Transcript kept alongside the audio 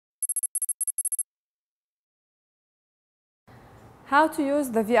How to use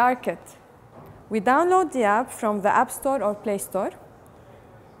the VRkit. We download the app from the App Store or Play Store.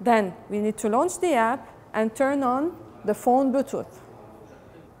 Then we need to launch the app and turn on the phone Bluetooth.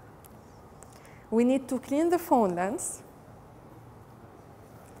 We need to clean the phone lens,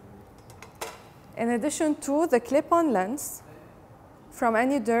 in addition to the clip-on lens from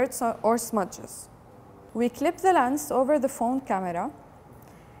any dirt or smudges. We clip the lens over the phone camera.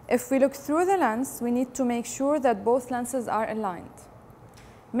 If we look through the lens, we need to make sure that both lenses are aligned.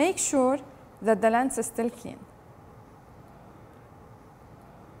 Make sure that the lens is still clean.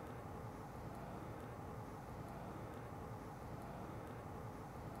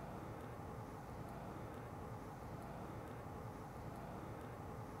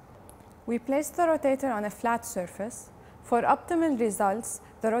 We place the rotator on a flat surface. For optimal results,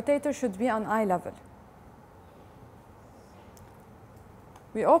 the rotator should be on eye level.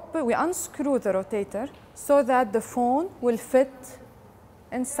 We unscrew the rotator so that the phone will fit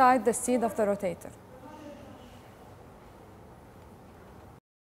inside the seat of the rotator.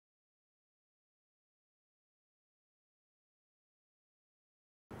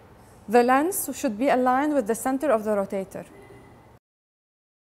 The lens should be aligned with the center of the rotator.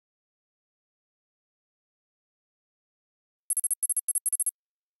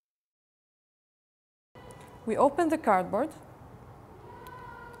 We open the cardboard.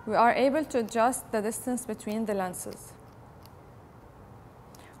 We are able to adjust the distance between the lenses.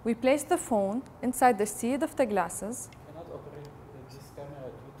 We place the phone inside the seat of the glasses. Cannot operate this camera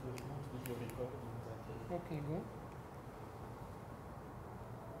due to remote video recording. Okay, go.